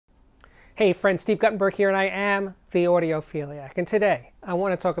Hey friends, Steve Guttenberg here, and I am the Audiophiliac. And today I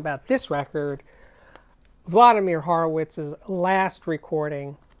want to talk about this record, Vladimir Horowitz's last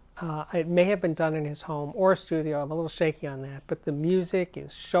recording. It may have been done in his home or studio. I'm a little shaky on that, but the music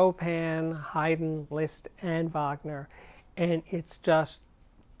is Chopin, Haydn, Liszt, and Wagner, and it's just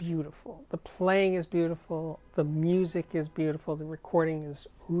beautiful. The playing is beautiful, the music is beautiful, the recording is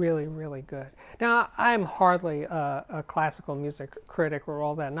really, really good. Now, I'm hardly a classical music critic or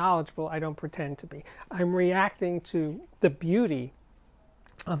all that knowledgeable. I don't pretend to be. I'm reacting to the beauty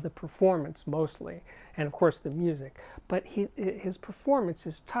of the performance mostly, and of course the music. But his performance,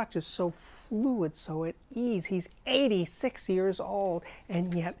 his touch is so fluid, so at ease. He's 86 years old,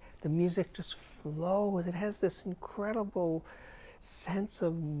 and yet the music just flows. It has this incredible sense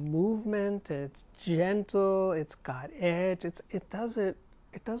of movement. It's gentle, it's got edge, it does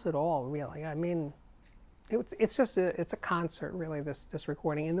it all, really. I mean, it's just it's a concert, really, this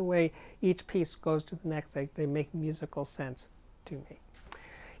recording. In the way each piece goes to the next, they make musical sense to me.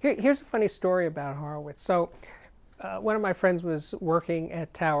 Here's a funny story about Horowitz. So one of my friends was working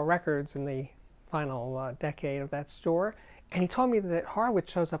at Tower Records in the final decade of that store, and he told me that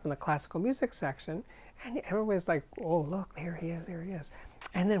Horowitz shows up in the classical music section, and everybody's like, oh, look, there he is, there he is.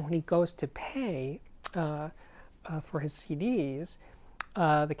 And then when he goes to pay for his CDs,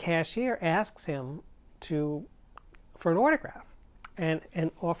 the cashier asks him for an autograph and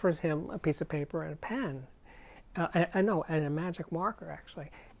offers him a piece of paper and a pen. No, and a magic marker,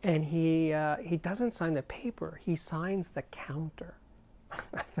 actually. And he doesn't sign the paper, he signs the counter.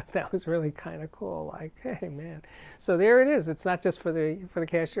 I thought that was really kind of cool. Like, hey, man. So there it is. It's not just for the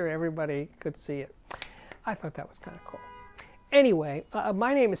cashier. Everybody could see it. I thought that was kind of cool. Anyway,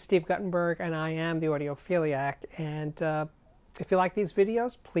 my name is Steve Guttenberg, and I am the Audiophiliac. And if you like these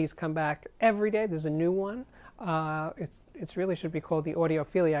videos, please come back every day. There's a new one. It really should be called the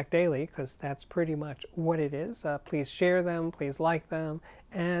Audiophiliac Daily, because that's pretty much what it is. Please share them. Please like them.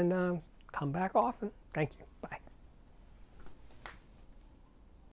 And come back often. Thank you. Bye.